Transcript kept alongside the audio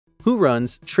Who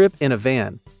runs Trip in a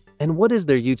Van, and what is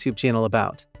their YouTube channel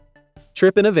about?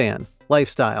 Trip in a Van –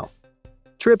 Lifestyle.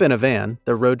 Trip in a Van,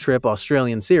 the Roadtrip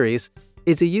Australian Series,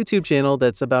 is a YouTube channel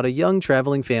that's about a young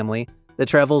traveling family that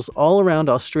travels all around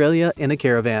Australia in a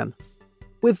caravan.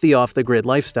 With the off-the-grid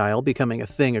lifestyle becoming a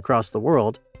thing across the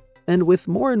world, and with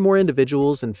more and more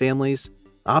individuals and families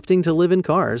opting to live in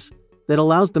cars that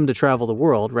allows them to travel the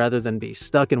world rather than be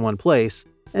stuck in one place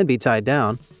and be tied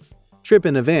down, Trip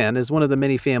in a Van is one of the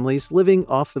many families living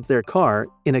off of their car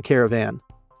in a caravan.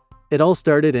 It all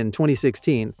started in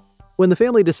 2016 when the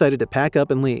family decided to pack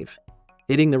up and leave,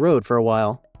 hitting the road for a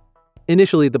while.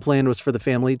 Initially, the plan was for the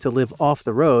family to live off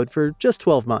the road for just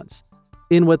 12 months,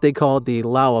 in what they called the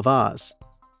Lao of Oz.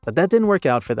 But that didn't work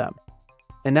out for them.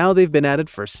 And now they've been at it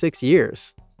for 6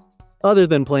 years. Other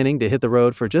than planning to hit the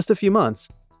road for just a few months,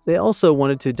 they also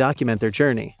wanted to document their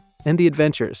journey and the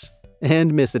adventures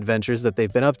and misadventures that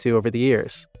they've been up to over the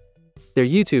years. Their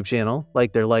YouTube channel,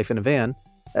 like their life in a van,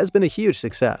 has been a huge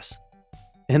success.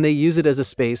 And they use it as a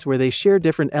space where they share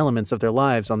different elements of their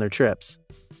lives on their trips.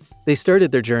 They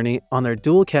started their journey on their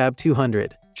dual cab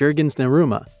 200 Jurgens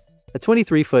Naruma, a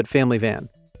 23-foot family van.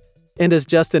 And as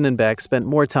Justin and Beck spent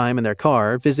more time in their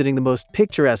car visiting the most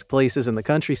picturesque places in the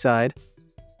countryside,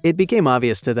 it became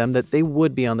obvious to them that they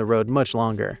would be on the road much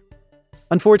longer.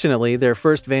 Unfortunately, their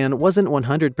first van wasn't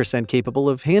 100% capable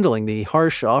of handling the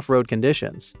harsh off-road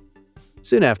conditions.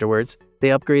 Soon afterwards, they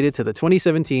upgraded to the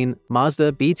 2017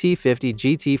 Mazda BT50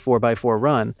 GT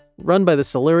 4x4 run by the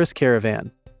Solaris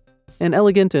Caravan, an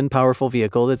elegant and powerful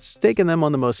vehicle that's taken them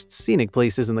on the most scenic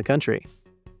places in the country.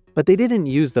 But they didn't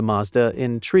use the Mazda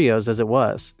in trios as it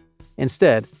was.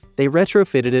 Instead, they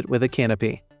retrofitted it with a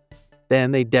canopy.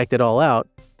 Then they decked it all out,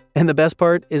 and the best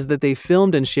part is that they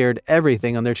filmed and shared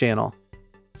everything on their channel.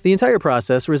 The entire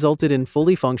process resulted in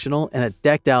fully functional and a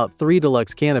decked-out 3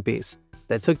 deluxe canopies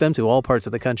that took them to all parts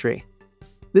of the country.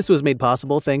 This was made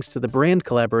possible thanks to the brand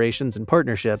collaborations and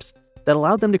partnerships that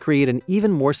allowed them to create an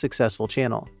even more successful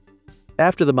channel.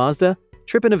 After the Mazda,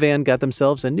 Trip in a Van got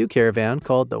themselves a new caravan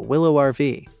called the Willow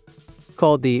RV,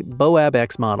 called the Boab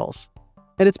X models,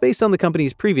 and it's based on the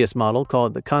company's previous model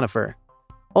called the Conifer,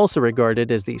 also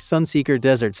regarded as the Sunseeker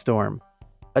Desert Storm,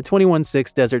 a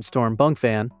 21/6 Desert Storm bunk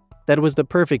van that was the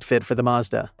perfect fit for the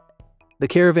Mazda. The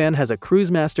caravan has a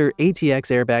Cruisemaster ATX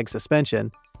airbag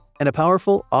suspension and a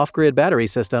powerful off-grid battery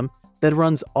system that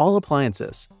runs all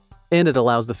appliances, and it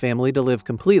allows the family to live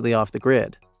completely off the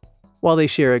grid. While they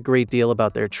share a great deal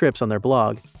about their trips on their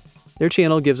blog, their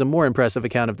channel gives a more impressive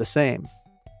account of the same.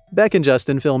 Beck and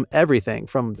Justin film everything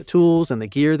from the tools and the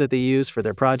gear that they use for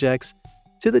their projects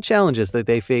to the challenges that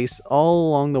they face all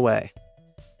along the way.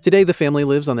 Today, the family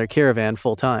lives on their caravan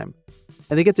full-time,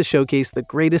 and they get to showcase the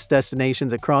greatest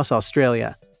destinations across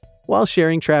Australia while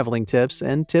sharing traveling tips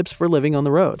and tips for living on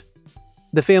the road.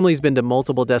 The family's been to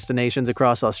multiple destinations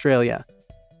across Australia,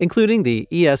 including the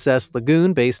ESS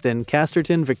Lagoon based in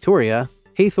Casterton, Victoria,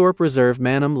 Haythorpe Reserve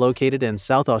Manum located in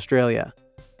South Australia,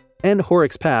 and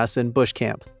Horrocks Pass in Bush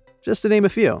Camp, just to name a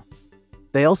few.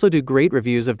 They also do great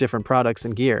reviews of different products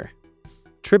and gear.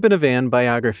 Trip in a Van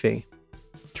biography.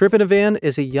 Trip in a Van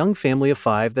is a young family of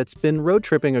 5 that's been road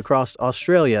tripping across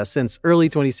Australia since early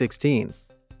 2016,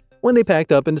 when they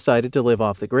packed up and decided to live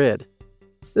off the grid.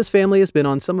 This family has been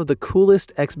on some of the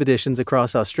coolest expeditions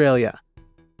across Australia,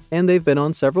 and they've been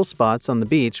on several spots on the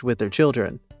beach with their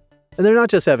children. And they're not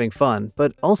just having fun,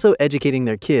 but also educating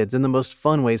their kids in the most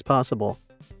fun ways possible.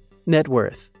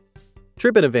 Networth.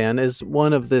 Trip in a Van is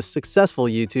one of the successful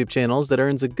YouTube channels that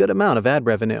earns a good amount of ad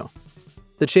revenue.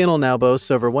 The channel now boasts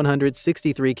over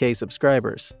 163K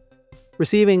subscribers,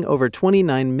 receiving over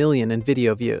 29 million in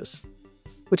video views,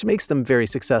 which makes them very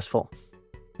successful.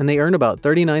 And they earn about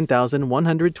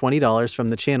 $39,120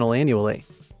 from the channel annually.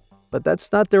 But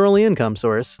that's not their only income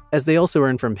source, as they also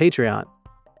earn from Patreon,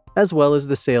 as well as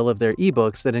the sale of their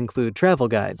ebooks that include travel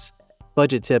guides,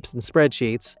 budget tips and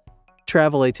spreadsheets,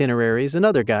 travel itineraries, and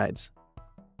other guides.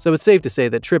 So it's safe to say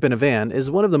that Trip in a Van is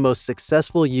one of the most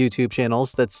successful YouTube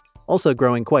channels that's also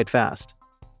growing quite fast.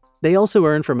 They also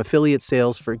earn from affiliate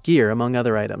sales for gear, among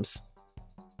other items.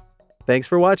 Thanks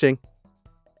for watching.